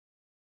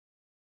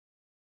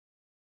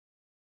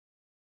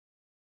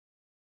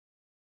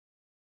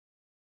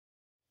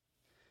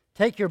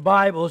take your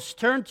Bibles,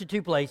 turn to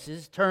two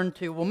places.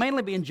 We'll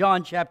mainly be in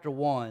John chapter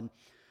 1.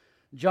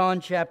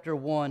 John chapter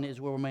 1 is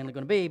where we're mainly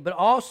going to be, but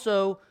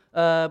also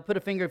put a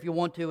finger, if you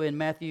want to, in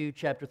Matthew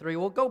chapter 3.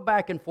 We'll go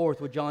back and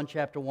forth with John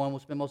chapter 1. We'll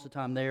spend most of the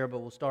time there, but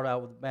we'll start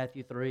out with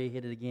Matthew 3,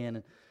 hit it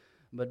again,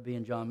 but be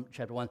in John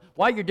chapter 1.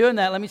 While you're doing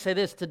that, let me say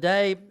this.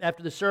 Today,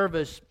 after the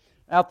service,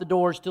 out the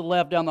doors to the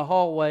left down the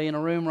hallway, in a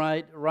room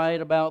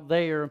right about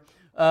there,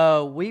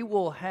 we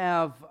will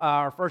have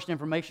our first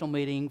informational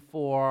meeting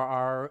for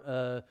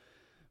our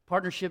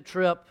partnership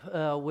trip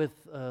with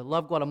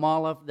Love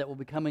Guatemala that will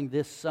be coming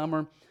this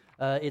summer.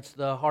 It's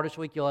the hardest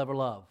week you'll ever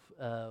love.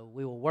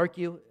 We will work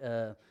you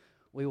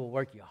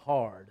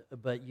hard,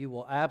 but you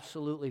will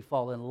absolutely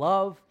fall in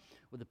love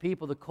with the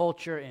people, the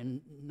culture, and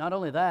not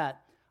only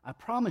that, I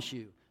promise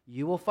you,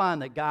 you will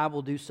find that God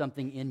will do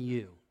something in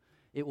you.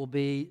 It will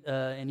be,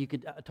 and you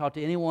can talk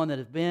to anyone that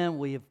has been.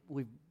 We've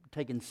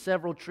taken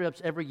several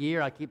trips every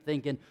year. I keep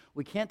thinking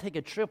we can't take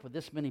a trip with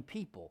this many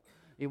people.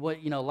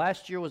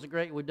 Last year was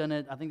we've done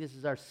it, I think this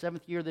is our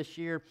 7th year this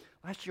year.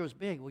 Last year was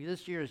big.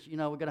 This year is, we're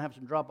going to have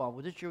some drop-off.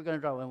 Well, this year we're going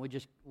to drop off, and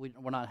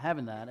we're not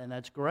having that, and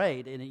that's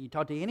great. And you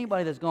talk to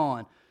anybody that's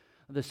gone,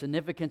 the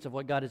significance of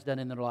what God has done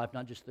in their life,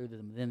 not just through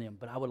them, within them.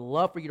 But I would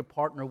love for you to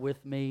partner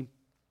with me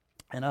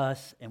and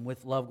us and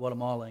with Love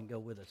Guatemala and go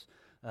with us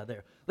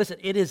there. Listen,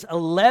 it is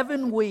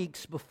 11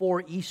 weeks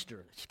before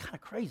Easter. It's kind of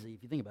crazy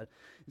if you think about it.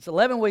 It's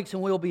 11 weeks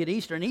and we'll be at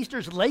Easter, and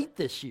Easter's late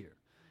this year.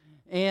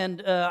 And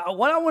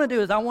what I want to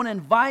do is I want to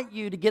invite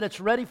you to get us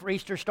ready for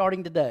Easter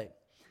starting today.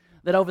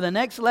 That over the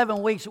next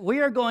 11 weeks, we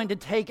are going to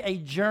take a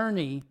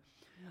journey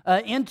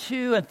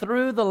into and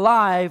through the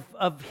life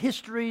of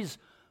history's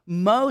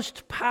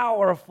most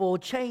powerful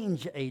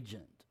change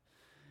agent.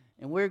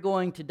 And we're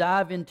going to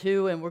dive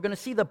into, and we're going to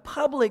see the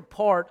public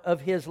part of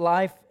his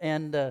life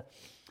and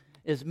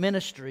his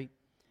ministry.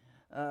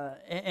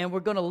 And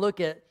we're going to look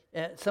at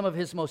some of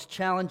his most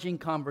challenging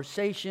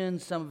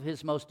conversations, some of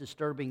his most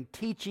disturbing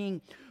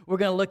teaching. We're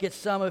going to look at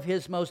some of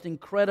his most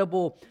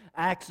incredible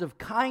acts of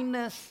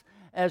kindness,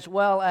 as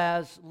well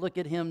as look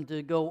at him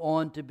to go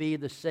on to be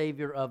the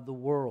Savior of the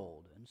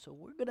world. And so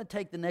we're going to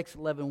take the next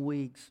 11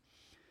 weeks,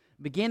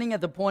 beginning at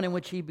the point in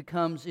which he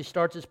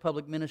starts his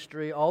public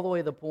ministry, all the way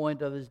to the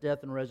point of his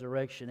death and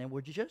resurrection. And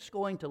we're just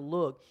going to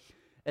look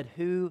at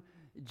who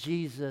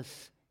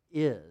Jesus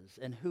is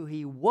and who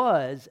he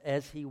was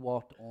as he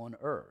walked on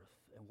earth.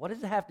 And what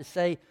does it have to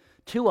say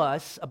to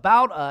us,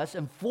 about us,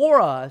 and for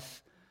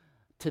us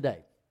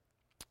today?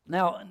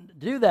 Now, to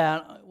do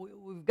that,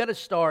 we've got to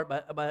start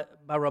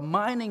by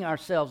reminding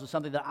ourselves of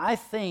something that I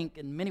think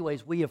in many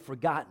ways we have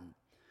forgotten.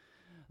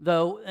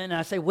 Though, and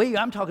I say we,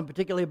 I'm talking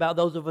particularly about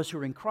those of us who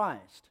are in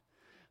Christ.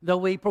 Though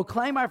we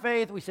proclaim our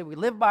faith, we say we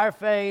live by our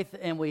faith,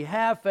 and we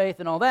have faith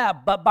and all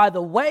that, but by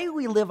the way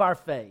we live our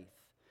faith,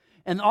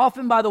 and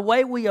often by the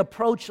way we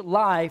approach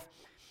life,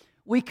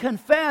 we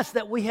confess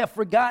that we have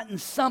forgotten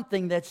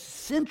something that's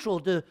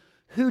central to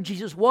who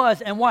Jesus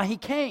was and why he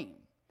came.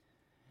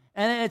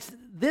 And it's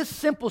this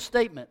simple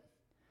statement,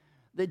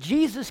 that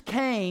Jesus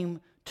came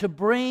to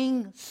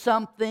bring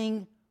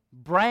something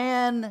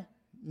brand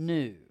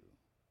new.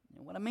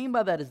 And what I mean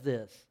by that is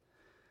this.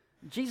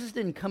 Jesus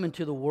didn't come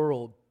into the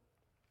world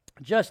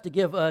just to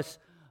give us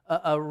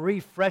a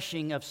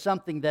refreshing of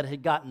something that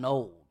had gotten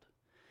old.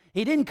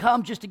 He didn't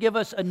come just to give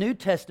us a New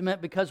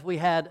Testament because we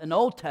had an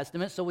Old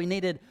Testament, so we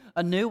needed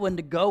a new one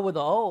to go with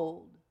the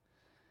old.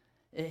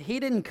 He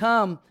didn't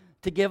come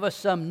to give us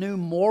some new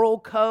moral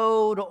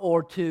code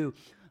or to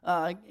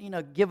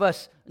give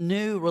us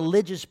new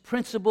religious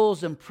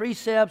principles and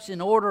precepts in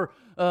order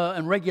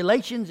and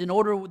regulations in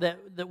order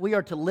that we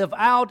are to live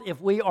out if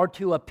we are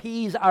to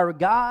appease our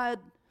God.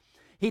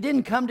 He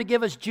didn't come to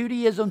give us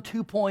Judaism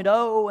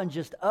 2.0 and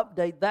just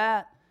update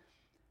that.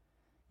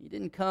 He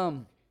didn't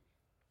come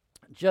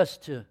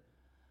just to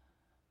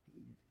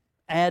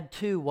add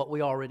to what we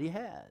already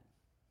had.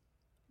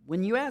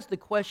 When you ask the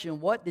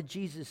question, what did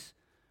Jesus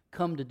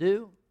come to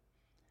do?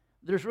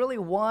 There's really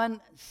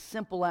one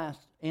simple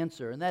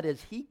answer, and that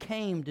is, he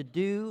came to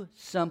do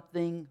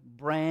something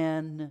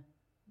brand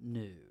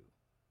new.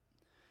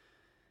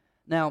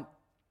 Now,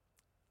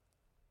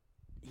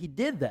 he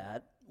did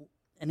that,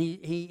 and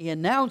he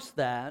announced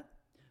that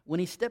when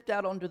he stepped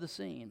out onto the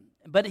scene.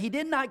 But he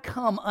did not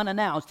come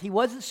unannounced. He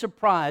wasn't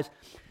surprised.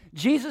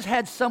 Jesus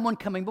had someone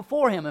coming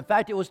before him. In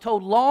fact, it was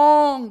told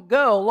long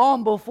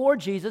before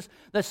Jesus,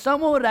 that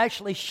someone would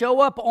actually show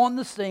up on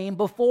the scene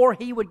before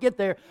he would get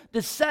there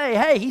to say,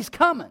 hey, he's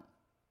coming.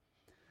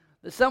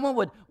 That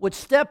someone would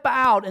step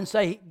out and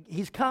say,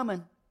 he's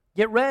coming.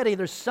 Get ready,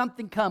 there's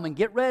something coming.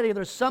 Get ready,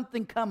 there's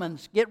something coming.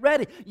 Get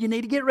ready. You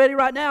need to get ready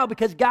right now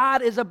because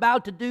God is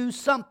about to do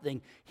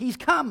something. He's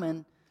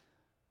coming,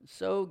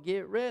 so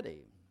get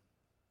ready.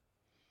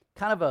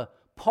 Kind of a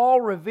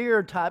Paul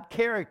Revere type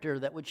character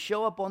that would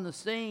show up on the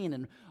scene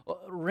and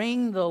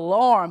ring the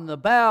alarm, the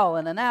bell,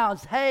 and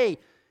announce, hey,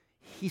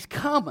 he's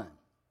coming.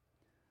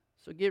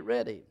 So get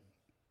ready.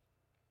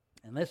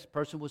 And this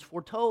person was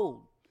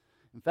foretold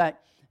In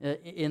fact,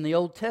 in the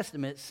Old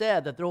Testament, it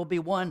said that there will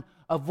be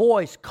a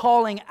voice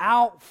calling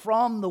out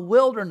from the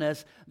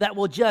wilderness that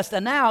will just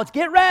announce,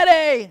 get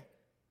ready!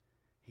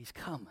 He's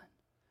coming.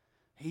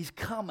 He's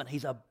coming.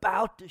 He's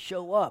about to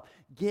show up.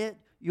 Get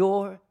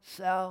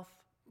yourself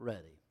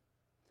ready.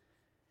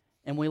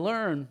 And we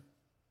learn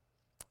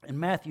in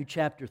Matthew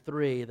chapter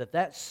 3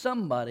 that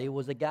somebody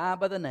was a guy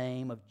by the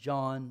name of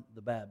John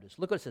the Baptist.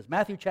 Look what it says.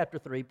 Matthew chapter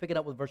 3, pick it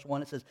up with verse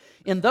 1. It says,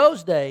 in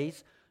those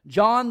days,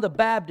 John the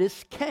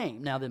Baptist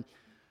came. Now then,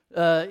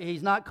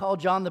 he's not called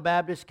John the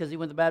Baptist because he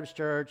went to the Baptist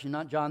church. He's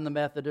not John the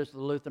Methodist or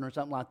the Lutheran or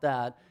something like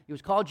that. He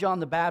was called John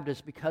the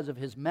Baptist because of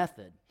his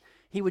method.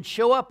 He would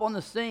show up on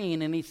the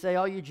scene and he'd say,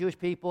 all you Jewish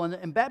people,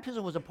 and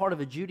baptism was a part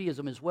of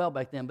Judaism as well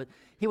back then, but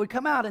he would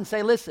come out and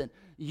say, listen,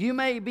 you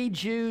may be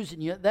Jews,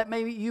 and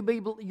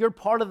you're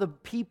part of the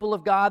people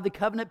of God, the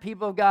covenant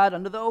people of God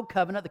under the old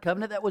covenant, the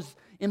covenant that was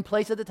in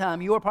place at the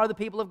time. You are part of the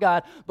people of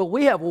God, but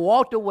we have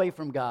walked away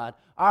from God.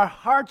 Our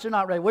hearts are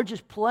not ready. We're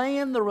just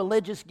playing the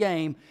religious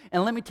game,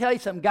 and let me tell you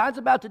something. God's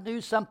about to do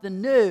something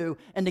new,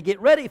 and to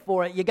get ready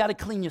for it, you got to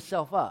clean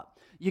yourself up.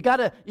 You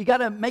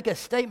gotta make a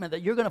statement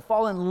that you're going to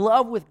fall in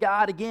love with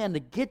God again to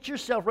get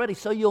yourself ready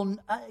so you'll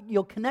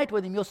connect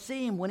with Him. You'll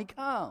see Him when He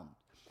comes.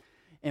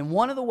 And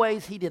one of the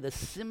ways He did, the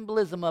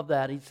symbolism of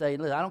that, He'd say,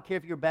 listen, I don't care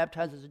if you're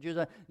baptized as a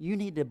Jew, you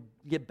need to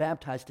get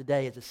baptized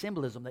today as a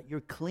symbolism that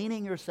you're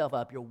cleaning yourself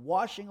up. You're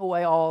washing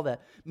away all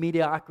that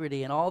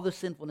mediocrity and all the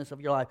sinfulness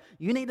of your life.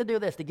 You need to do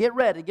this to get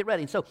ready,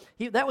 And so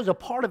that was a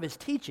part of His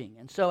teaching.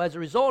 And so as a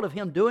result of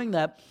Him doing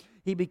that,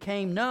 he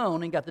became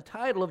known and got the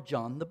title of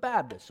John the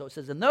Baptist. So it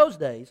says, in those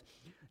days,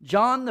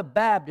 John the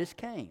Baptist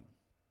came,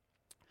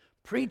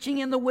 preaching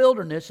in the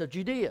wilderness of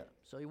Judea.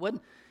 So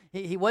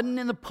he wasn't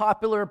in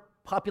the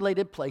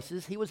populated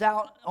places. He was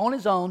out on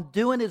his own,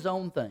 doing his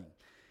own thing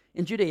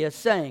in Judea,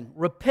 saying,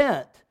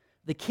 repent,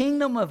 the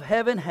kingdom of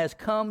heaven has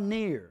come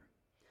near.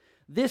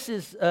 This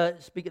is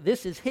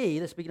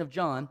he, speaking of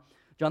John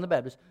the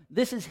Baptist,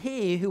 this is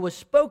he who was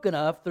spoken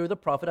of through the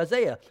prophet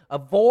Isaiah, a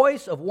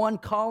voice of one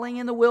calling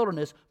in the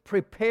wilderness,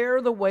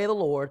 prepare the way of the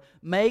Lord,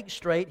 make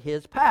straight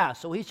his path.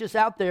 So he's just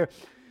out there,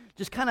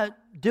 just kind of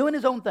doing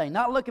his own thing,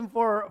 not looking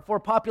for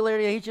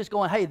popularity. He's just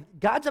going, hey,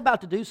 God's about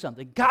to do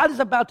something. God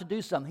is about to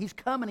do something. He's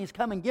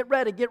coming, get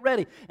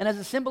ready. And as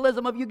a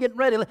symbolism of you getting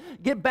ready,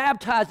 get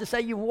baptized to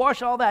say you've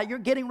washed all that. You're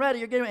getting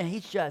ready. And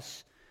he's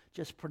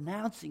just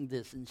pronouncing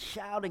this and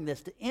shouting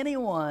this to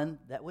anyone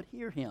that would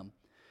hear him.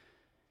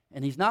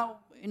 And he's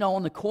not,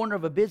 on the corner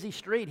of a busy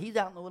street. He's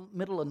out in the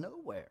middle of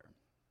nowhere.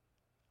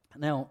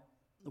 Now,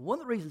 one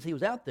of the reasons he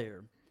was out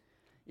there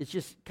is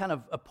just kind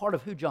of a part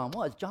of who John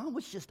was. John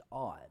was just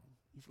odd.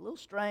 He's a little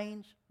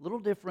strange, a little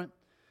different.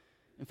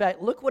 In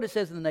fact, look what it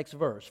says in the next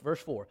verse,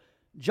 verse 4.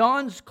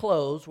 John's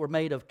clothes were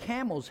made of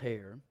camel's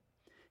hair.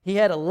 He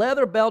had a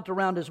leather belt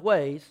around his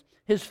waist.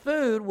 His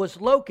food was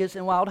locusts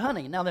and wild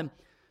honey. Now then,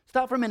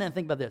 stop for a minute and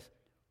think about this.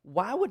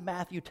 Why would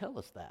Matthew tell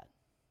us that?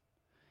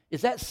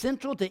 Is that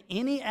central to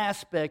any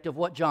aspect of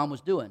what John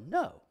was doing?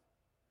 No.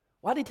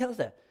 Why did he tell us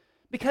that?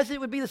 Because it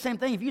would be the same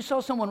thing. If you saw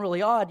someone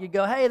really odd, you'd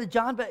go, hey,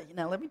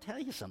 let me tell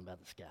you something about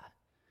this guy.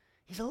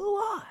 He's a little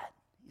odd.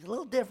 He's a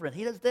little different.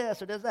 He does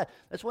this or does that.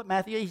 That's what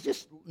Matthew, he's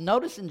just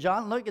noticing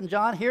John, looking at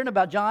John, hearing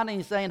about John, and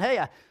he's saying, hey,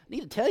 I need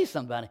to tell you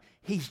something about him.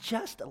 He's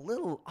just a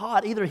little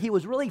odd. Either he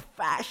was really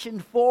fashion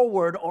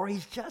forward or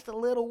he's just a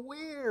little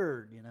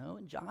weird,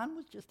 and John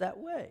was just that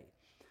way.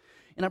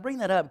 And I bring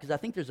that up because I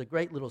think there's a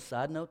great little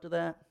side note to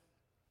that.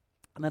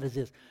 And that is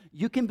this.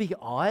 You can be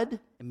odd,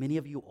 and many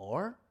of you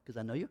are, because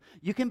I know you.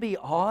 You can be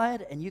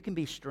odd and you can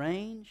be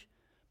strange,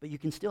 but you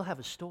can still have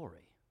a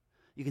story.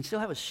 You can still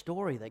have a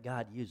story that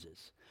God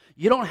uses.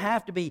 You don't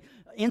have to be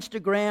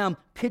Instagram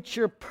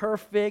picture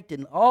perfect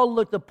and all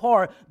look the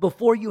part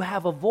before you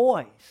have a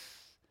voice.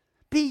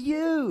 Be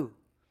you.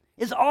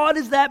 As odd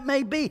as that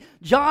may be.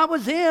 John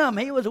was him.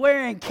 He was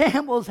wearing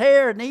camel's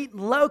hair and eating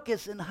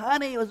locusts and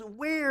honey. It was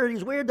weird.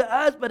 He's weird to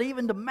us, but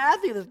even to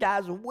Matthew, this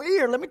guy's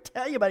weird. Let me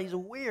tell you about it. He's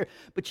weird.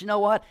 But you know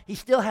what? He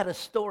still had a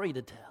story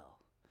to tell.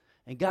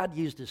 And God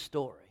used his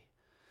story.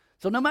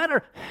 So no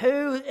matter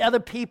who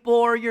other people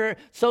or your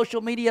social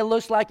media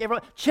looks like,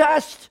 everyone,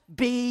 just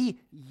be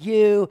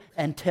you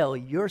and tell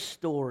your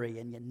story.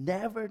 And you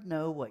never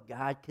know what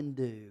God can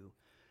do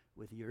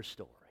with your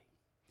story.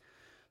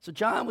 So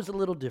John was a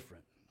little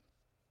different.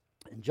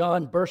 And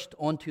John burst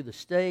onto the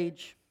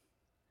stage,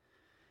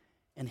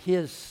 and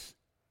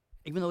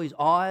even though he's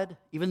odd,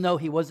 even though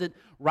he wasn't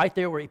right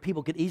there where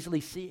people could easily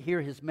hear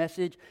his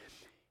message,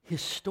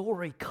 his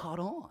story caught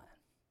on.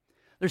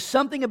 There's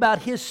something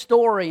about his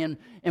story and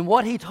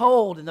what he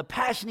told and the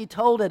passion he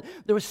told it.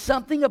 There was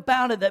something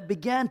about it that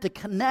began to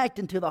connect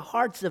into the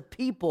hearts of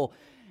people,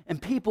 and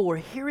people were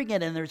hearing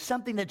it, and there's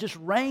something that just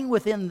rang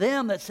within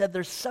them that said,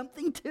 there's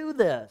something to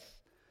this.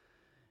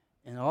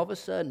 And all of a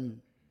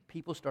sudden,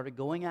 people started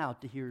going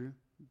out to hear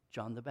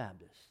John the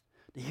Baptist.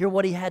 to hear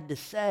what he had to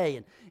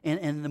say.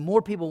 And the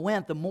more people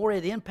went, the more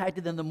it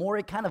impacted them, the more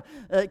it kind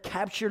of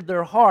captured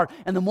their heart,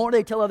 and the more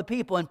they tell other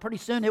people. And pretty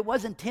soon it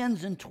wasn't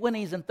 10s and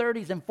 20s and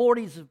 30s and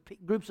 40s of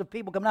groups of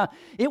people coming out.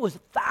 It was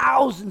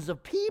thousands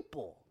of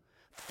people.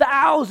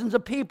 Thousands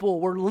of people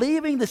were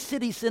leaving the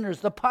city centers,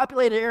 the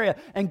populated area,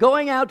 and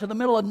going out to the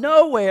middle of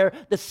nowhere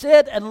to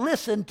sit and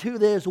listen to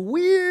this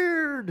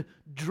weird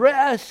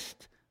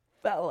dressed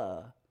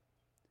fella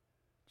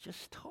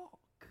just talk.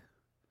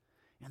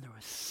 And there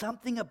was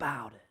something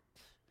about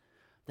it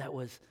that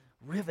was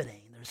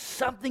riveting. There's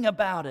something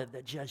about it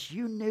that just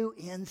you knew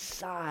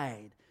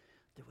inside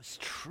there was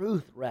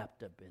truth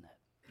wrapped up in it.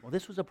 Well,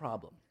 this was a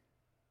problem.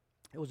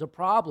 It was a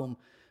problem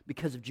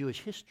because of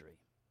Jewish history.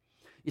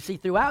 You see,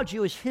 throughout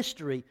Jewish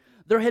history,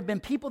 there had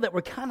been people that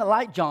were kind of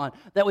like John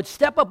that would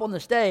step up on the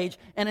stage,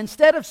 and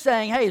instead of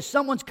saying, hey,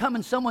 someone's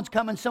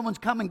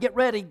coming, get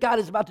ready, God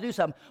is about to do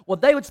something,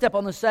 what they would step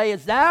on and say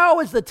is, now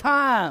is the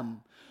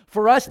time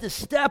for us to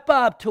step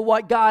up to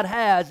what God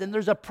has. And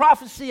there's a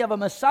prophecy of a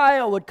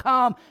Messiah would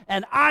come,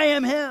 and I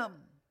am him.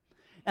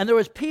 And there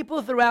was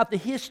people throughout the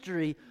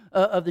history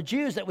of the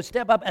Jews that would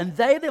step up, and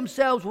they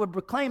themselves would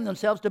proclaim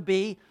themselves to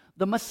be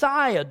the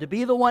Messiah, to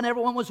be the one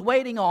everyone was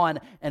waiting on.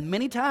 And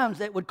many times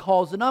that would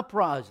cause an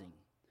uprising.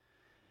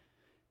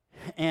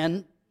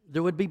 And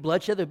there would be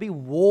bloodshed, there would be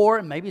war,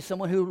 and maybe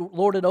someone who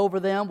lorded over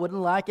them wouldn't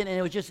like it.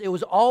 And it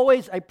was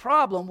always a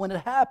problem when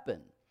it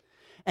happened.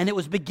 And it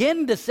was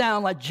beginning to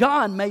sound like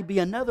John may be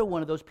another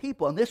one of those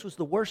people. And this was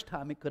the worst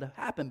time it could have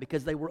happened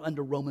because they were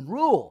under Roman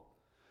rule.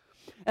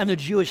 And the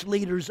Jewish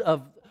leaders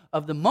of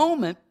the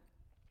moment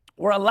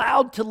were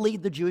allowed to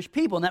lead the Jewish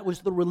people. And that was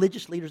the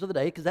religious leaders of the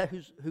day because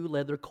that's who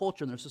led their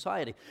culture and their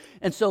society.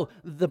 And so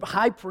the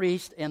high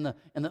priest and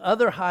the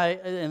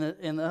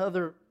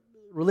other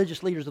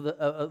religious leaders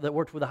that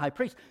worked with the high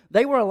priest,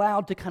 they were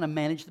allowed to kind of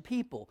manage the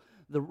people.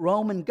 The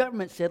Roman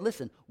government said,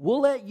 listen, we'll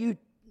let you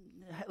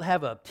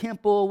have a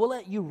temple, we'll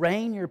let you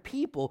reign your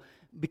people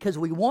because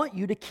we want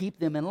you to keep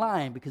them in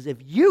line. Because if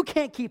you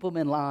can't keep them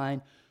in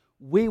line,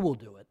 we will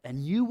do it.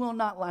 And you will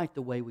not like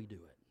the way we do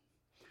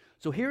it.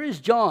 So here is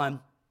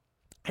John.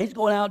 He's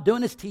going out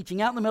doing his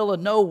teaching out in the middle of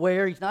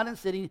nowhere. He's not in the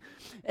city.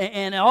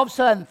 And all of a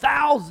sudden,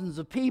 thousands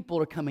of people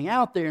are coming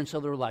out there. And so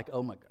they're like,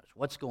 oh my gosh,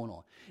 what's going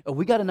on? Oh,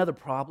 we got another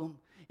problem.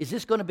 Is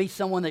this going to be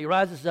someone that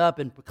rises up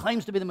and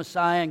proclaims to be the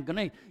Messiah and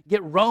going to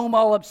get Rome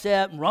all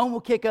upset and Rome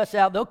will kick us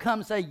out? They'll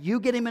come and say,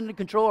 you get him into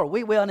control or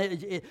we will.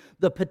 And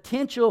the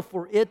potential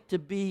for it to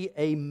be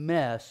a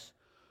mess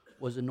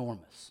was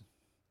enormous.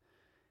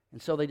 And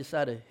so they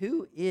decided,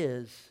 who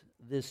is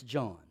this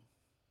John?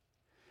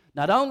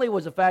 Not only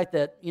was the fact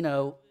that,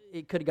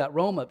 it could have got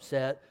Rome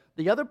upset,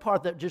 the other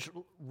part that just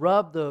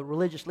rubbed the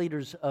religious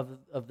leaders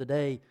of the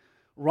day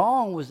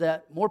wrong was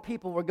that more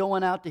people were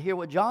going out to hear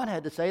what John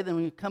had to say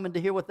than were coming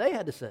to hear what they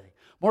had to say.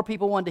 More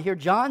people wanted to hear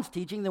John's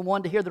teaching than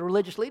wanted to hear the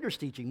religious leaders'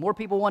 teaching. More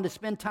people wanted to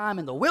spend time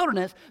in the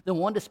wilderness than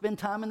wanted to spend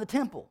time in the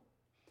temple.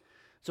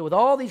 So with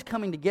all these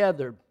coming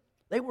together,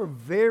 they were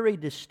very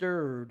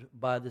disturbed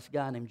by this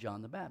guy named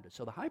John the Baptist.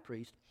 So the high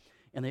priest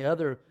and the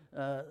other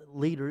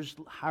leaders,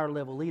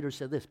 higher-level leaders,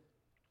 said this,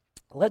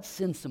 let's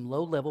send some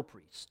low-level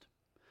priests.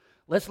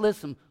 Let's let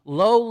some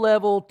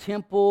low-level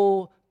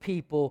temple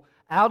people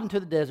out into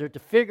the desert to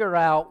figure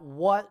out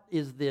what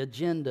is the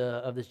agenda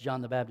of this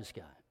John the Baptist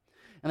guy.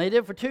 And they did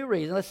it for two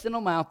reasons. Let's send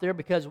them out there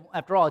because,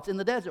 after all, it's in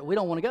the desert. We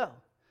don't want to go.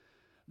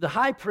 The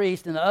high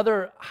priest and the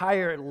other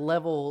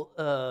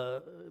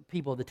higher-level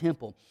people of the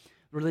temple,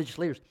 religious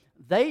leaders,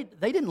 they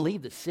didn't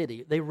leave the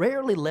city. They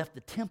rarely left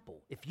the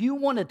temple. If you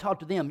wanted to talk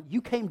to them,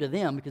 you came to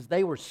them because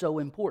they were so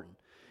important.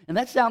 And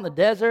that's down in the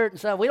desert, and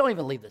so we don't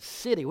even leave the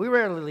city. We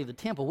rarely leave the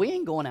temple. We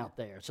ain't going out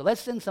there. So let's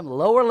send some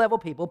lower-level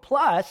people.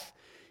 Plus,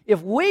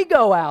 if we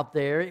go out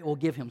there, it will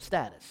give him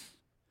status.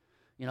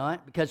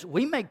 Because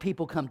we make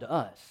people come to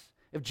us.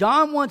 If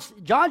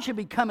John should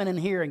be coming in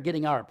here and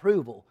getting our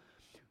approval.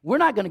 We're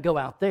not going to go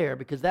out there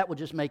because that will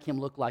just make him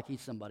look like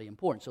he's somebody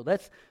important. So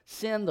let's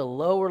send the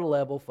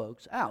lower-level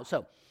folks out.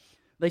 So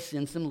they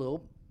send some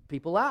little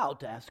people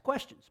out to ask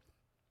questions.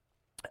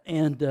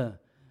 And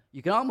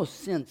you can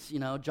almost sense,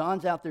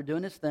 John's out there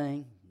doing his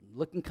thing,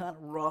 looking kind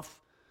of rough.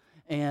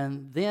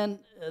 And then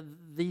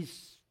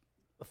these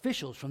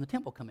officials from the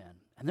temple come in.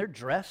 And they're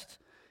dressed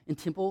in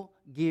temple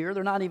gear.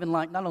 They're not even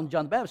like, not only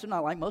John the Baptist, they're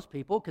not like most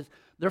people because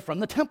they're from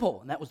the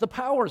temple. And that was the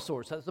power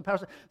source. That was the power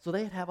source. So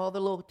they'd have all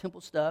their little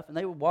temple stuff. And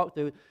they would walk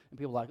through. And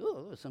people were like,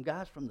 oh, some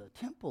guys from the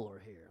temple are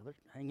here. They're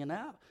hanging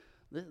out.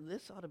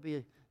 This ought to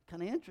be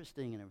kind of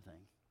interesting and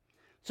everything.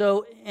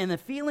 So, and the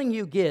feeling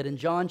you get in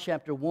John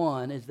chapter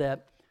 1 is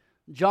that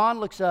John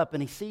looks up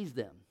and he sees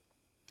them.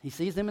 He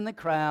sees them in the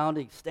crowd.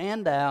 They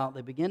stand out.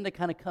 They begin to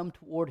kind of come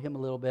toward him a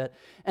little bit.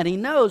 And he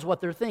knows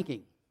what they're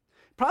thinking.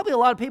 Probably a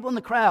lot of people in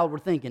the crowd were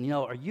thinking,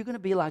 are you going to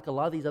be like a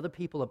lot of these other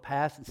people have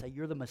passed and say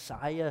you're the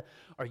Messiah?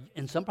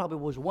 And some probably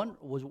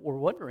were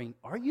wondering,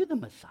 are you the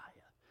Messiah?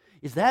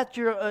 Is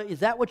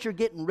that what you're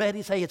getting ready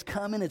to say? It's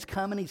coming, he's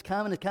coming,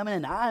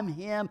 and I'm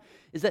him.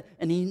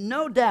 And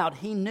no doubt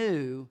he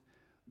knew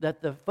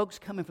that the folks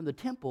coming from the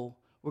temple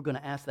we're going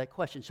to ask that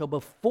question. So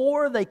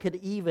before they could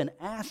even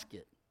ask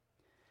it,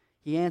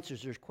 he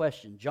answers their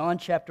question. John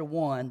chapter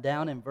 1,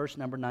 down in verse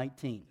number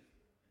 19.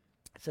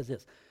 It says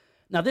this.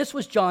 Now this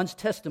was John's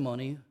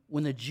testimony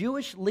when the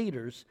Jewish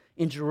leaders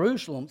in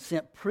Jerusalem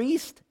sent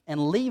priests and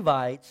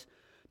Levites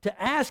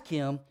to ask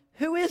him,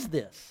 "Who is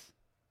this?"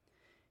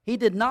 He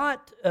did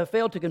not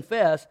fail to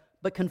confess,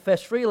 but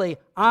confessed freely,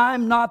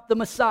 "I'm not the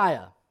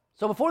Messiah."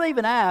 So before they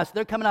even ask,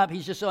 they're coming up.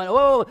 He's just saying,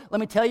 "Oh, let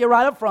me tell you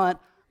right up front,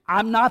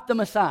 I'm not the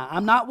Messiah.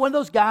 I'm not one of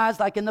those guys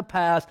like in the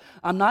past.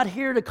 I'm not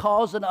here to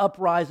cause an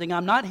uprising.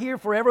 I'm not here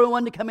for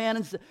everyone to come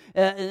in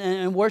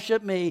and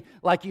worship me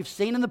like you've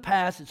seen in the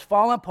past. It's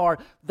fallen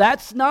apart."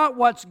 That's not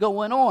what's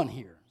going on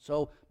here.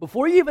 So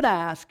before you even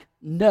ask,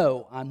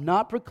 no, I'm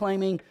not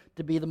proclaiming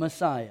to be the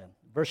Messiah.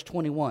 Verse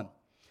 21.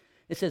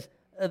 It says,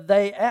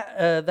 they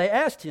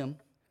asked him,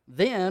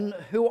 "Then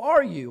who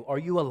are you? Are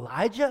you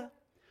Elijah?"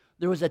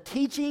 There was a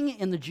teaching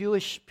in the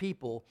Jewish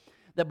people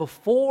that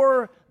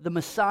before the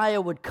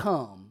Messiah would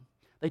come,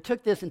 they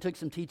took this and took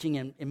some teaching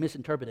and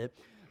misinterpreted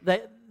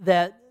it,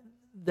 that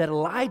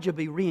Elijah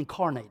be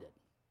reincarnated.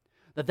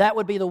 That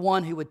would be the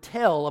one who would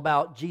tell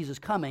about Jesus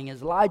coming,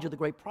 as Elijah, the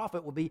great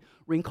prophet, will be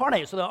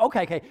reincarnated. So,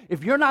 okay,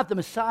 if you're not the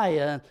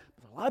Messiah,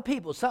 a lot of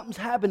people, something's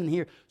happening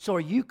here. So are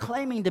you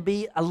claiming to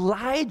be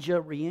Elijah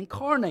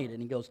reincarnated?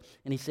 And he goes,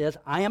 and he says,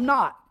 "I am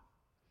not."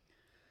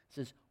 He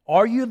says,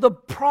 "Are you the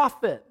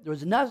prophet?" There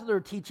was another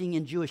teaching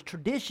in Jewish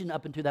tradition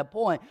up until that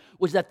point,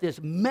 was that this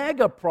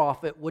mega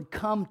prophet would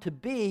come to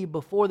be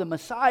before the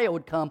Messiah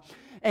would come,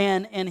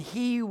 and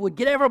he would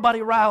get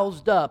everybody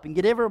roused up and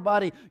get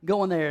everybody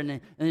going there,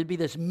 and it'd be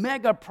this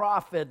mega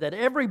prophet that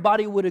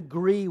everybody would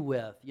agree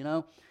with,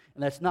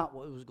 and that's not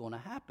what was going to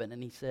happen.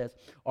 And he says,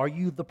 "Are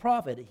you the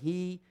prophet?"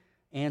 He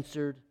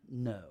answered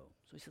no.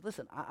 So he said,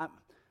 "Listen,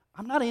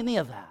 I'm not any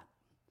of that.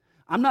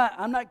 I'm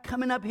not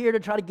coming up here to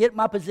try to get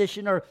my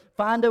position or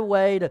find a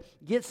way to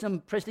get some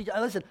prestige.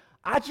 Listen,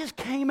 I just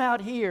came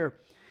out here,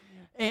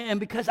 and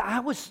because I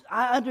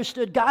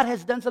understood God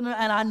has done something,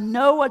 and I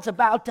know what's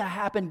about to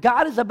happen.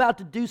 God is about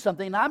to do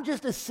something. And I'm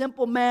just a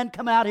simple man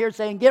coming out here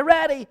saying, get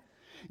ready,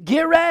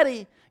 get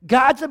ready.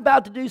 God's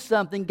about to do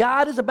something.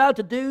 God is about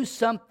to do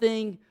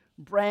something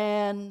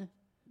brand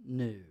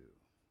new."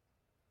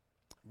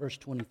 Verse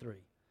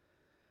 23.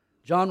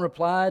 John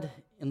replied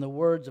in the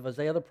words of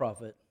Isaiah the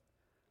prophet,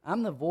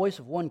 "I'm the voice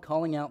of one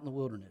calling out in the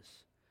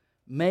wilderness.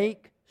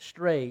 Make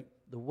straight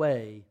the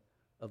way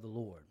of the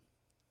Lord."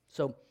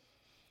 So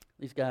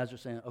these guys are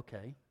saying,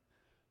 okay,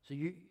 so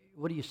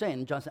what are you saying?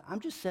 And John said, "I'm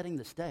just setting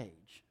the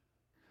stage.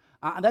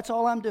 That's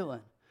all I'm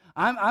doing.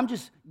 I'm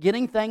just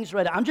getting things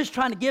ready. I'm just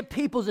trying to get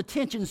people's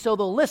attention so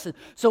they'll listen.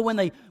 So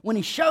when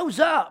he shows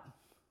up,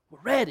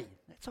 we're ready."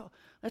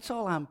 That's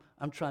all I'm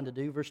trying to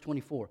do. Verse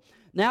 24.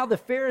 Now the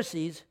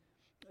Pharisees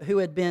who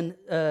had been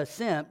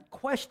sent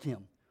questioned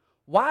him,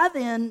 "Why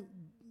then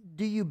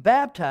do you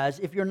baptize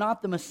if you're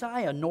not the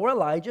Messiah, nor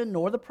Elijah,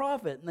 nor the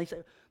prophet?" And they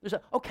say,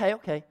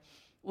 okay.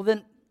 Well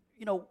then,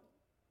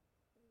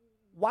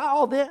 why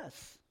all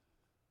this?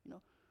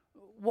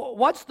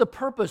 What's the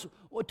purpose?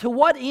 To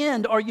what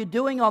end are you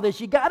doing all this?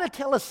 You got to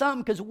tell us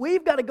something, because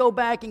we've got to go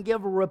back and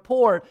give a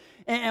report.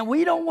 And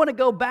we don't want to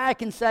go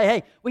back and say,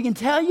 hey, we can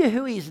tell you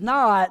who he's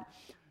not,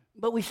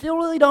 but we still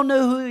really don't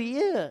know who he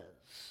is.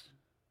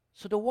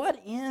 So to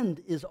what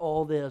end is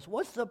all this?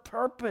 What's the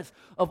purpose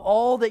of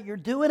all that you're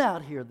doing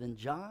out here then,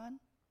 John?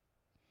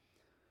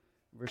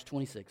 Verse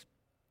 26.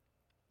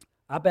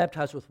 "I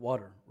baptize with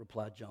water,"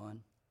 replied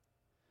John,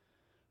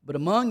 "but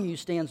among you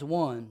stands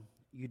one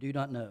you do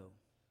not know.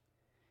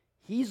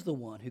 He's the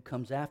one who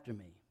comes after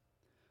me,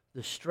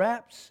 the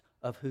straps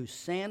of whose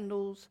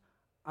sandals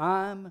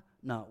I'm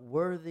not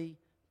worthy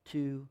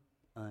to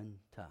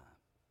untie."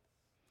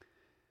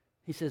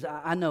 He says,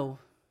 I know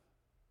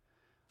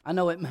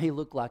it may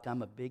look like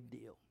I'm a big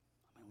deal.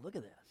 I mean, look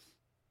at this.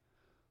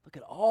 Look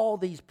at all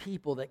these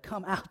people that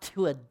come out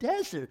to a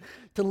desert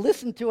to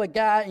listen to a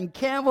guy in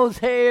camel's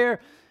hair,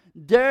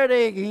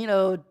 dirty,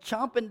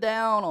 chomping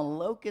down on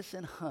locusts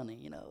and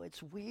honey.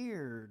 It's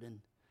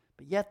weird,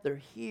 but yet they're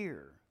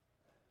here.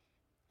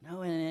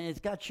 And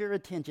it's got your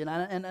attention.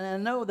 And I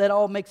know that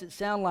all makes it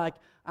sound like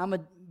I'm a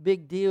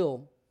big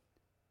deal.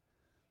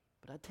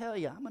 But I tell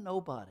you, I'm a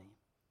nobody.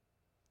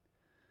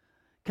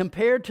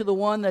 Compared to the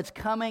one that's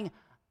coming,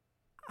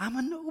 I'm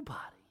a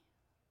nobody.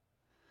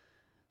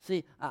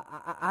 See,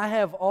 I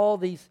have all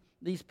these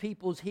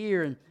peoples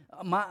here, and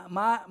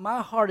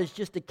my heart is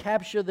just to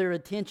capture their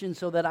attention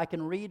so that I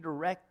can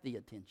redirect the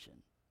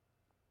attention.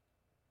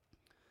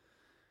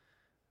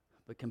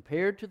 But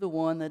compared to the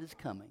one that is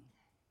coming,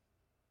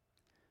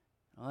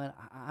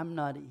 I'm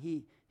not.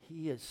 He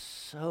is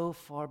so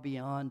far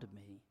beyond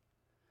me.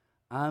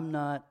 I'm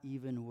not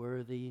even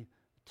worthy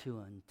to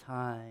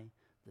untie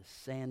the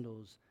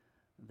sandals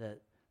that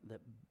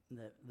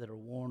are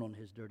worn on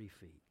his dirty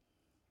feet.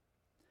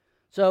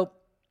 So,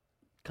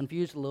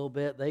 confused a little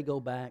bit, they go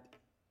back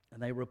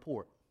and they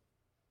report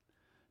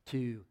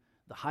to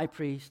the high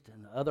priest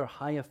and the other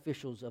high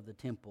officials of the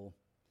temple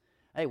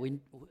hey, we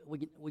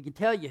can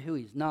tell you who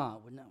he's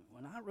not. We're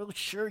not really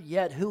sure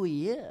yet who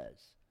he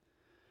is.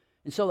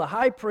 And so the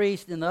high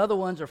priest and the other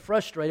ones are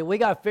frustrated. We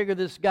got to figure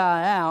this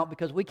guy out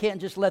because we can't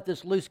just let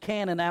this loose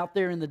cannon out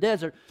there in the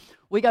desert.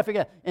 We got to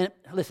figure out. And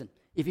listen,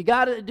 if you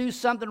got to do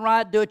something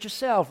right, do it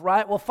yourself,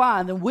 right? Well,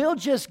 fine. Then we'll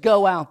just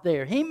go out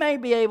there. He may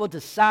be able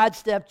to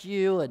sidestep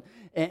you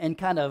and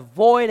kind of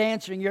avoid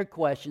answering your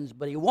questions,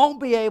 but he won't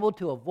be able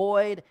to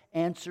avoid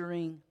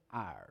answering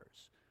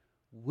ours.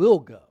 We'll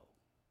go.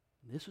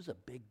 This was a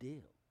big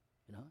deal,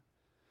 you know.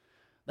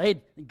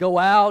 They'd go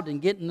out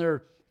and get in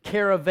their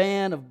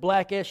caravan of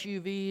black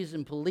SUVs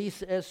and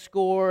police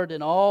escort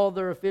and all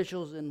their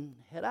officials and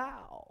head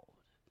out,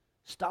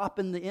 stop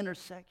in the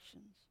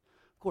intersections.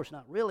 Of course,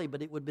 not really,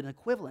 but it would have been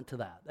equivalent to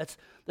that.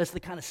 That's the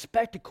kind of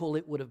spectacle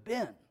it would have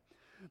been.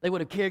 They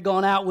would have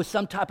gone out with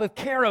some type of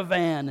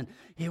caravan, and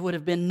it would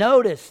have been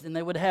noticed, and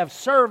they would have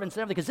servants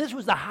and everything, because this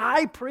was the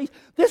high priest.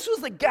 This was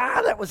the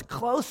guy that was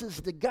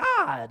closest to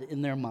God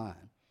in their mind.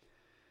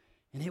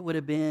 And it would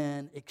have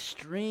been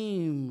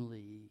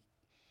extremely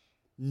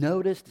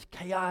noticed,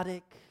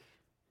 chaotic.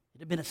 It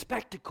had been a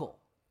spectacle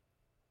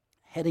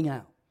heading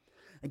out.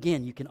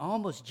 Again, you can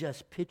almost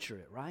just picture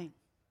it, right?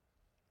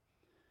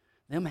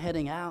 Them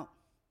heading out.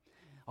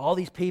 All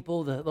these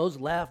people, those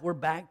left, we're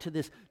back to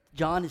this.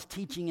 John is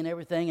teaching and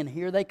everything, and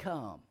here they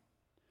come.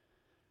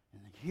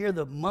 And hear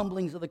the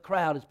mumblings of the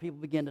crowd as people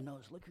begin to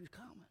notice, look who's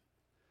coming.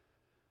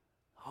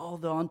 All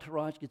the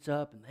entourage gets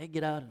up, and they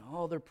get out in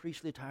all their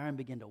priestly attire and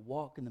begin to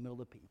walk in the middle of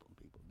the people.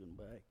 People getting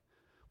back.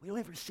 We don't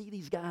ever see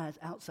these guys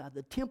outside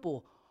the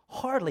temple,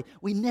 hardly.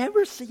 We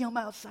never see them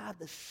outside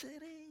the city.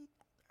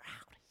 They're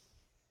out.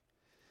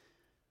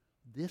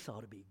 This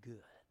ought to be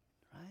good,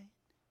 right?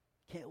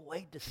 Can't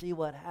wait to see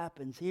what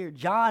happens here.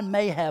 John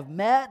may have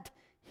met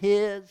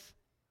his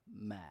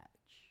match.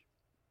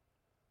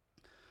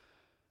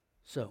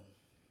 So,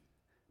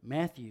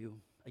 Matthew,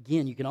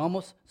 again, you can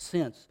almost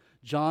sense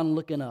John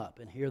looking up,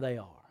 and here they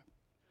are,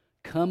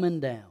 coming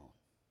down.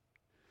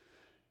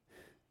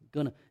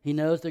 He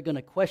knows they're going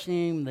to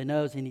question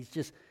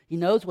him. He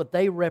knows what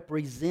they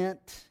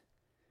represent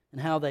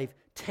and how they've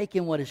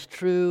taken what is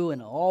true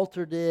and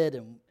altered it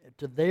and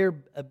to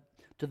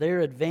their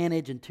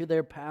advantage and to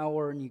their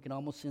power. And you can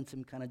almost sense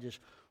him kind of just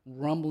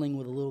rumbling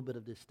with a little bit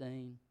of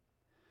disdain.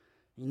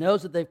 He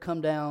knows that they've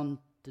come down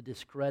to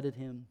discredit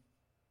him,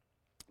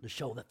 to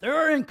show that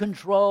they're in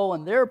control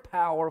and they're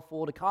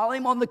powerful, to call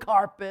him on the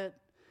carpet,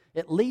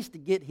 at least to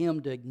get him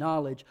to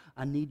acknowledge,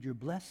 I need your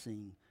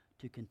blessing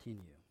to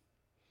continue.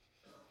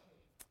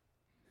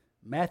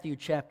 Matthew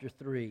chapter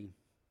 3,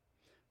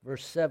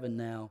 verse 7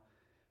 now,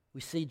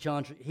 we see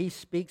John, he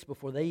speaks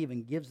before they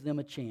even gives them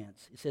a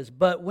chance. He says,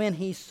 but when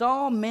he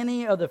saw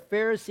many of the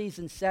Pharisees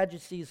and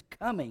Sadducees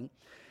coming,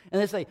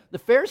 and they say, the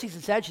Pharisees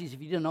and Sadducees,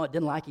 if you didn't know it,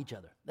 didn't like each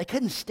other. They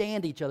couldn't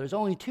stand each other. There's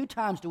only 2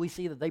 times do we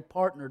see that they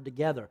partnered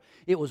together.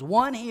 It was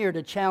one here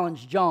to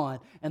challenge John,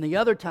 and the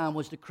other time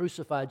was to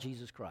crucify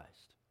Jesus Christ.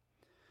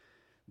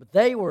 But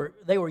they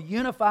were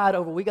unified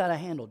over, we got to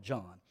handle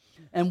John.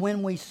 And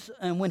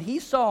when he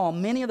saw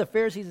many of the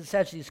Pharisees and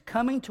Sadducees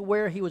coming to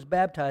where he was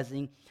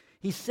baptizing,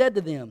 he said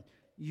to them,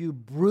 you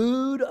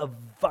brood of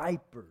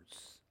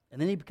vipers.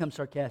 And then he becomes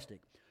sarcastic.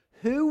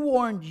 Who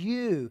warned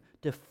you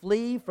to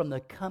flee from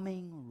the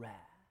coming wrath?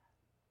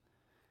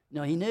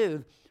 Now, he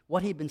knew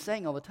what he'd been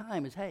saying all the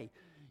time is, hey,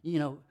 you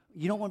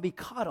don't want to be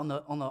caught on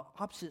the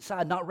opposite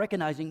side, not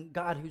recognizing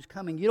God who's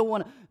coming. You don't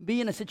want to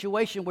be in a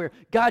situation where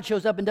God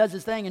shows up and does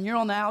his thing and you're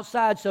on the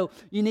outside, so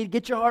you need to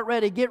get your heart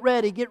ready, get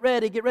ready, get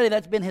ready, get ready.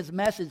 That's been his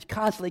message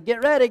constantly.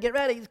 Get ready,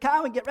 he's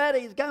coming, get ready,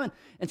 he's coming.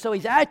 And so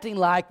he's acting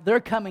like they're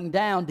coming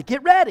down to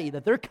get ready,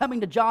 that they're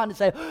coming to John to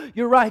say, oh,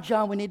 you're right,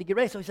 John, we need to get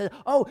ready. So he said,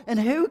 oh, and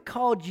who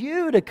called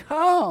you to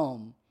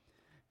come?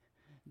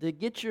 To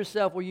get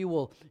yourself where you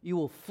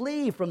will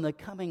flee from the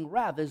coming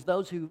wrath. There's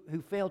those who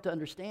fail to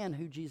understand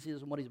who Jesus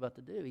is and what he's about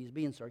to do. He's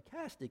being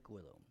sarcastic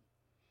with them.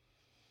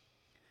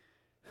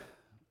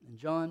 And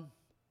John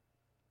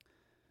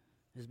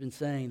has been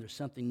saying there's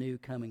something new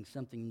coming,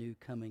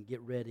 get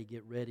ready,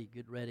 get ready,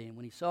 get ready. And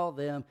when he saw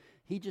them,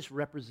 he just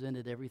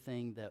represented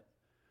everything that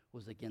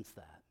was against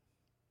that.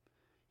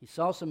 He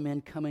saw some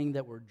men coming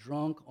that were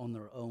drunk on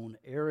their own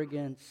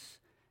arrogance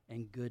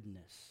and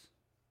goodness.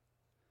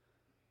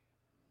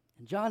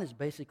 And John is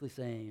basically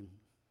saying,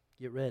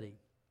 get ready.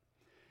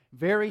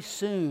 Very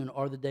soon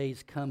are the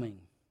days coming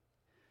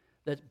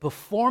that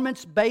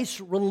performance-based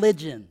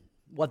religion,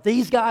 what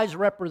these guys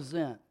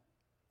represent,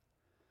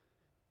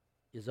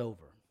 is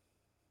over.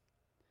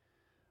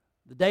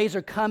 The days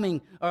are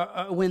coming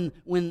when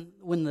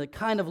the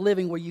kind of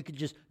living where you could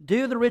just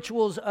do the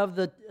rituals of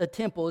the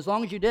temple, as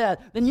long as you did,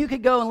 then you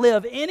could go and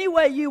live any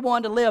way you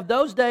wanted to live.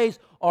 Those days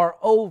are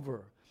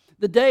over.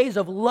 The days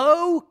of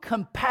low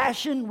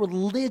compassion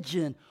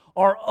religion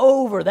are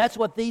over. That's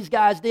what these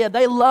guys did.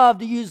 They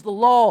loved to use the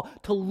law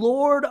to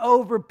lord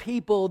over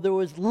people. There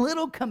was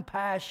little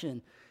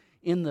compassion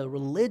in the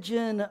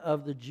religion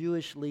of the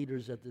Jewish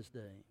leaders at this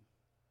day.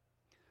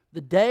 The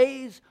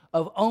days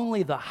of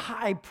only the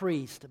high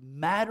priest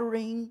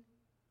mattering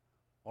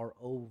are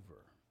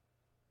over.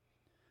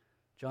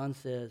 John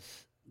says,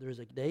 there's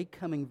a day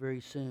coming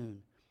very soon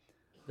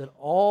that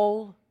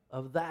all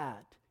of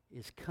that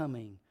is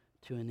coming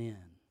to an end.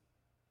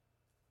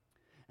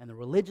 And the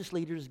religious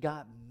leaders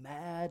got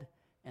mad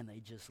and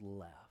they just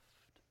left.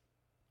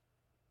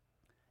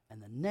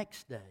 And the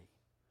next day,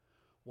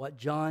 what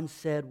John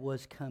said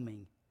was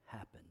coming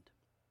happened.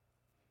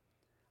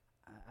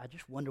 I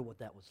just wonder what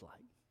that was like.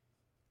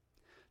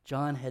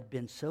 John had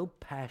been so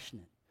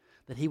passionate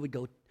that he would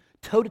go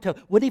toe-to-toe,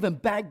 wouldn't even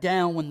back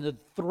down when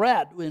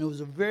it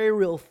was a very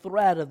real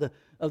threat of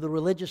the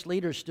religious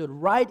leaders stood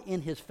right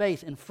in his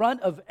face in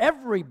front of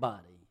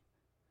everybody.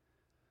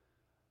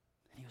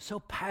 And he was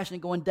so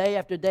passionate, going day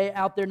after day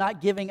out there, not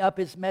giving up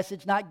his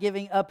message, not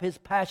giving up his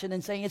passion,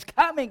 and saying, "He's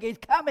coming, he's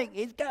coming,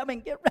 he's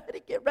coming, get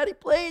ready,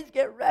 please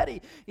get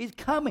ready, he's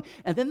coming."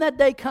 And then that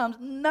day comes,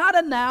 not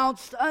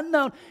announced,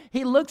 unknown.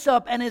 He looks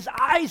up and his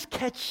eyes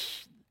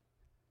catch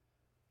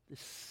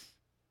this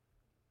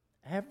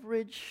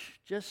average,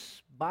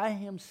 just by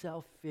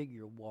himself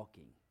figure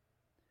walking.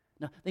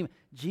 Now, think about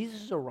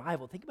Jesus'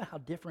 arrival. Think about how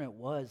different it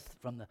was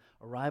from the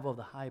arrival of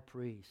the high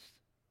priest.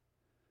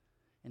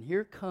 And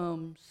here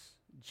comes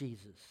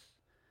Jesus,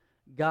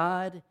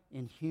 God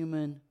in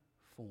human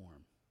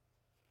form.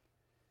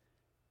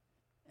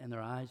 And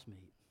their eyes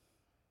meet.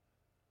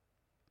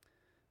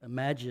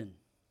 Imagine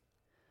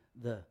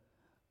the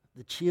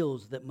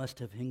chills that must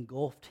have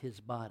engulfed his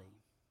body.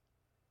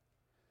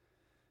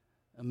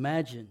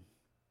 Imagine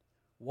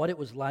what it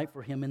was like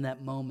for him in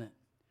that moment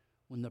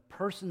when the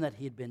person that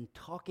he had been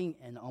talking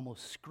and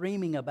almost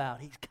screaming about,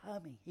 he's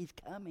coming, he's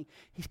coming,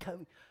 he's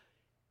coming.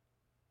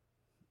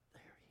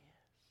 There he is.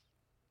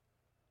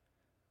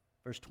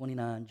 Verse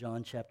 29,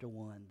 John chapter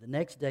 1. The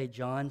next day,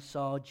 John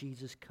saw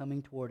Jesus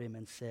coming toward him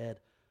and said,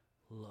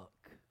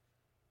 "Look."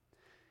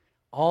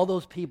 All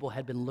those people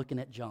had been looking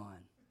at John.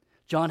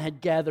 John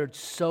had gathered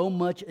so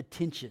much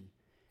attention.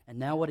 And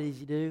now what does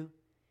he do?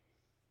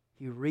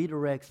 He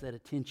redirects that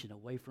attention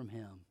away from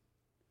him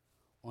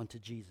onto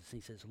Jesus. He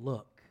says,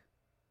 "Look."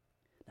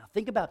 Now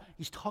think about,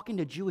 he's talking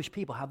to Jewish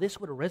people, how this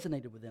would have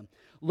resonated with them.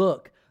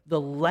 "Look,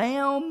 the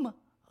Lamb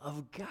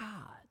of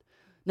God."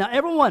 Now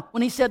everyone,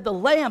 when he said the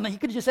Lamb, he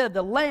could have just said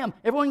the Lamb,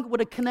 everyone would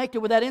have connected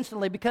with that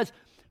instantly, because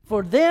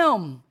for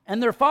them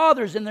and their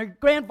fathers and their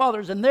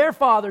grandfathers and their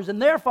fathers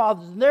and their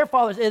fathers and their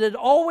fathers, it had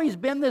always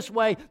been this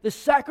way, this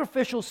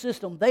sacrificial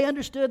system. They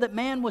understood that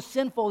man was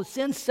sinful.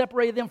 Sin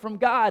separated them from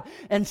God,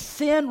 and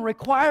sin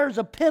requires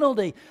a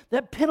penalty.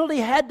 That penalty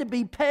had to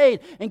be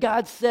paid, and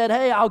God said,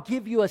 "Hey, I'll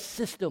give you a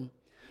system.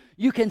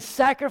 You can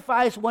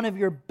sacrifice one of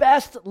your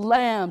best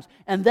lambs,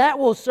 and that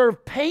will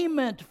serve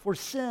payment for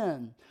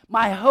sin.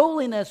 My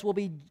holiness will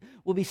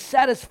be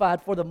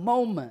satisfied for the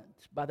moment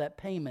by that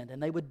payment."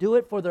 And they would do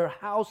it for their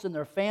house and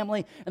their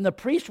family, and the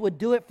priest would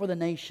do it for the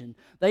nation.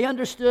 They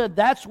understood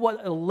that's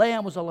what a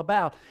lamb was all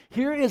about.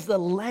 Here is the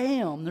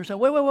lamb. They're saying,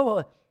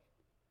 wait.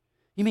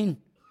 You mean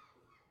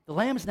the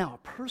lamb is now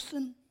a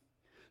person?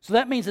 So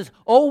that means this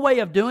old way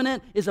of doing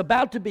it is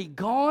about to be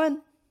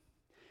gone?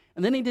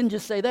 And then he didn't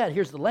just say that.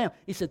 Here's the lamb.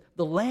 He said,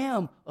 the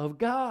Lamb of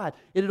God.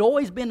 It had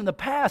always been in the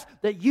past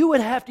that you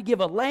would have to give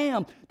a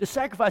lamb to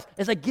sacrifice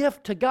as a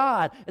gift to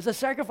God, as a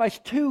sacrifice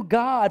to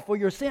God for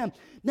your sin.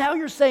 Now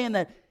you're saying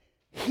that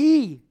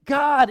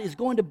God, is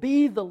going to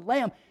be the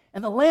lamb.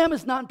 And the lamb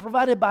is not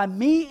provided by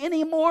me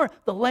anymore.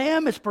 The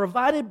lamb is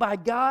provided by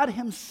God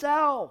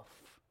himself.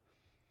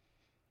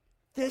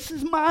 This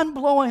is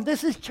mind-blowing.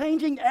 This is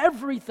changing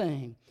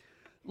everything.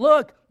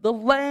 Look, the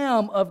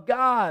Lamb of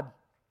God.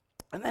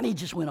 And then he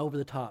just went over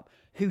the top.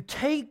 Who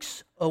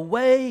takes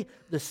away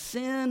the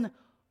sin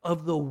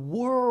of the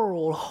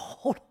world.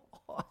 Hold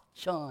on,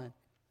 John.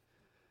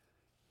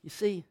 You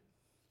see,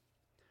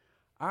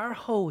 our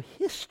whole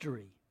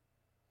history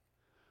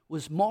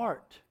was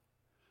marked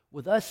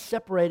with us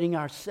separating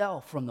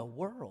ourselves from the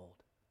world.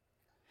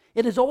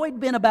 It has always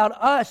been about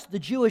us, the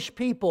Jewish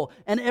people,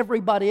 and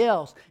everybody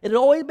else. It had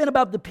always been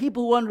about the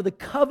people who are under the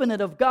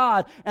covenant of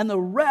God and the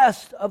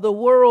rest of the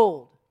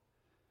world.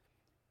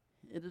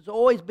 It has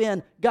always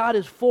been God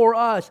is for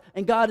us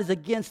and God is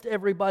against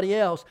everybody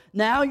else.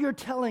 Now you're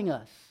telling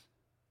us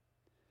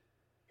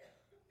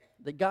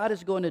that God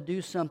is going to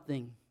do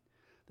something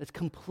that's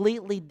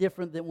completely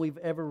different than we've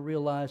ever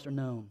realized or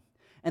known.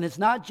 And it's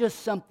not just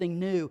something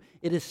new.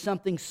 It is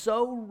something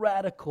so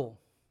radical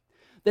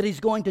that He's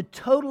going to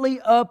totally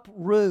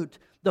uproot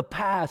the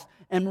past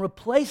and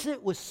replace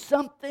it with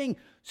something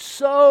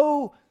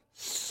so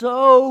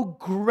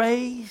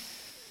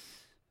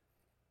grace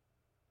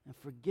and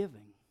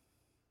forgiving.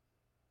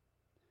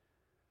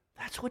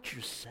 That's what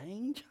you're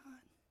saying, John?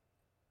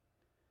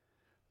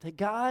 That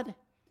God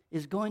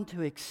is going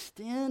to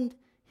extend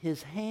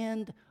His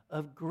hand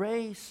of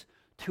grace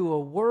to a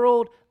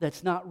world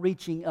that's not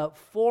reaching up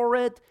for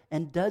it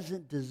and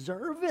doesn't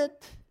deserve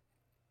it?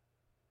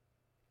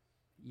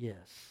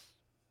 Yes.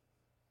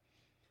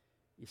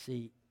 You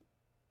see,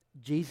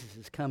 Jesus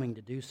is coming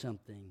to do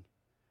something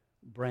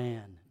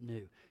brand new.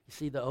 You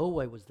see, the old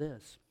way was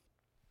this.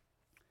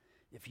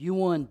 If you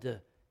wanted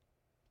to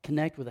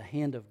connect with the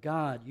hand of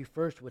God, you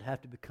first would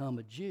have to become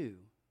a Jew.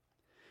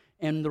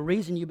 And the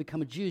reason you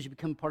become a Jew is you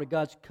become part of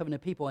God's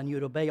covenant people, and you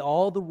would obey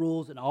all the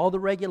rules and all the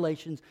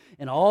regulations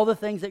and all the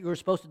things that you were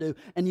supposed to do,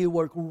 and you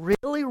work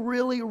really,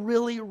 really,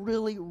 really,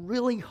 really,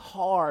 really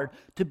hard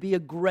to be a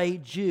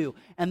great Jew.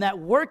 And that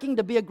working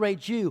to be a great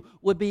Jew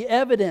would be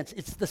evidence.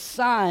 It's the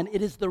sign.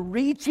 It is the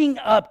reaching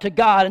up to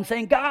God and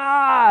saying,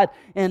 God!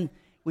 And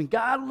when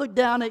God looked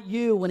down at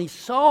you, when He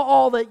saw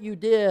all that you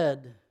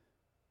did,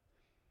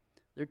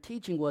 their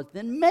teaching was,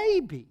 then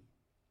maybe,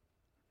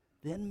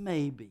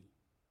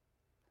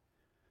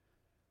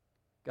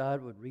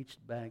 God would reach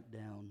back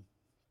down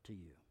to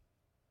you.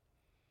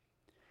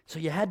 So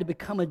you had to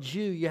become a Jew.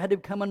 You had to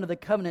come under the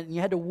covenant, and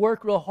you had to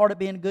work real hard at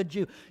being a good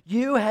Jew.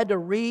 You had to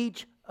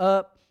reach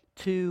up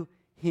to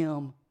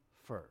Him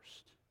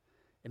first.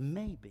 And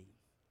maybe,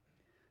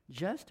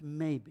 just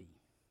maybe,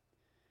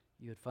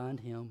 you would find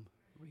Him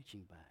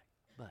reaching back.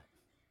 But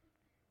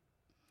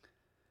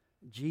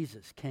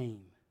Jesus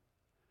came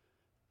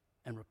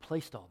and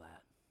replaced all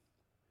that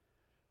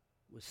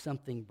with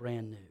something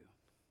brand new.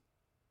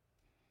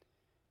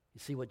 You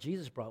see, what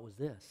Jesus brought was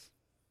this: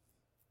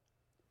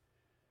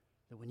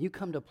 that when you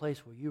come to a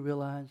place where you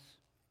realize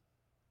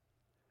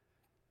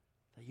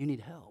that you need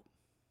help,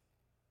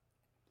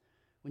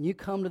 when you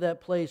come to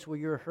that place where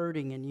you're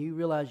hurting and you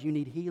realize you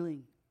need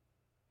healing,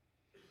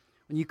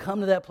 when you come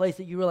to that place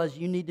that you realize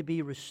you need to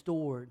be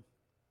restored,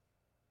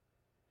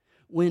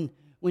 when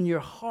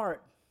your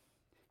heart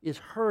is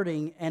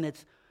hurting and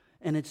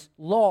it's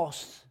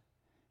lost,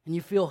 and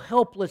you feel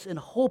helpless and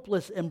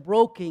hopeless and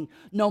broken,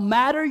 no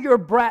matter your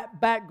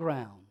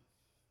background.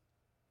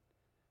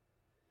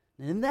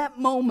 And in that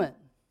moment,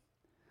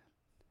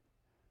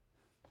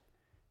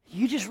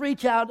 you just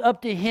reach out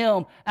up to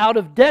Him out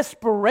of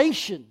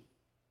desperation,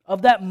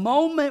 of that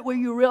moment where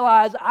you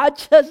realize, I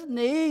just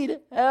need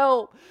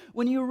help.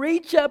 When you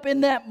reach up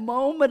in that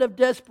moment of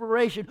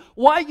desperation,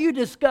 what you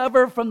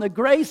discover from the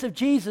grace of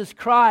Jesus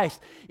Christ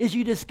is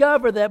you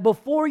discover that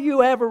before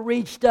you ever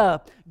reached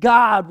up,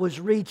 God was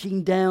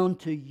reaching down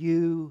to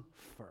you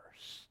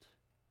first.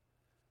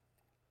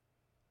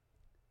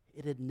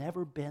 It had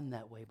never been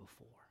that way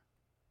before.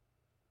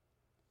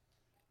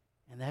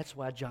 And that's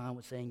why John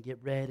was saying, get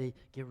ready,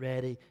 get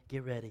ready,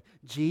 get ready.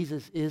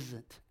 Jesus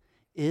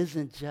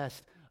isn't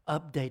just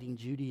updating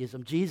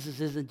Judaism. Jesus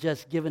isn't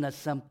just giving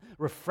us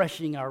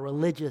refreshing our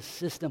religious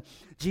system.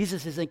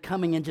 Jesus isn't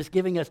coming and just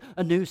giving us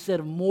a new set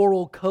of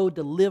moral code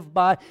to live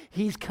by.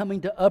 He's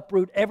coming to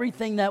uproot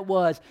everything that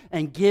was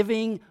and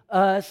giving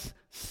us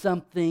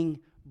something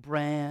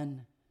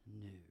brand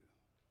new.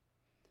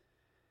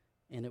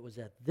 And it was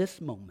at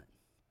this moment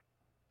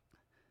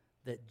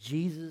that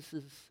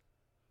Jesus'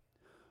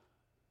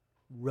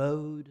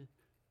 road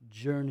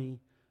journey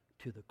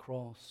to the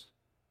cross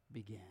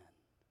began.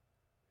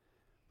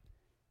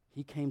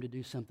 He came to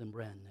do something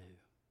brand new.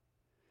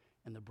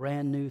 And the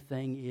brand new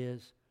thing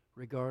is,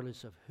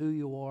 regardless of who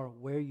you are,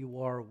 where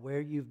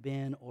you've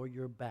been, or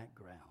your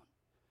background,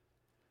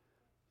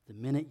 the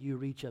minute you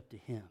reach up to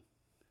Him,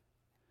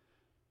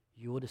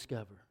 you will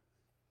discover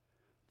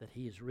that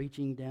He is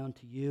reaching down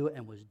to you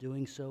and was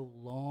doing so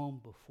long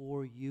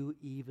before you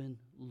even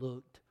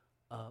looked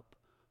up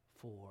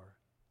for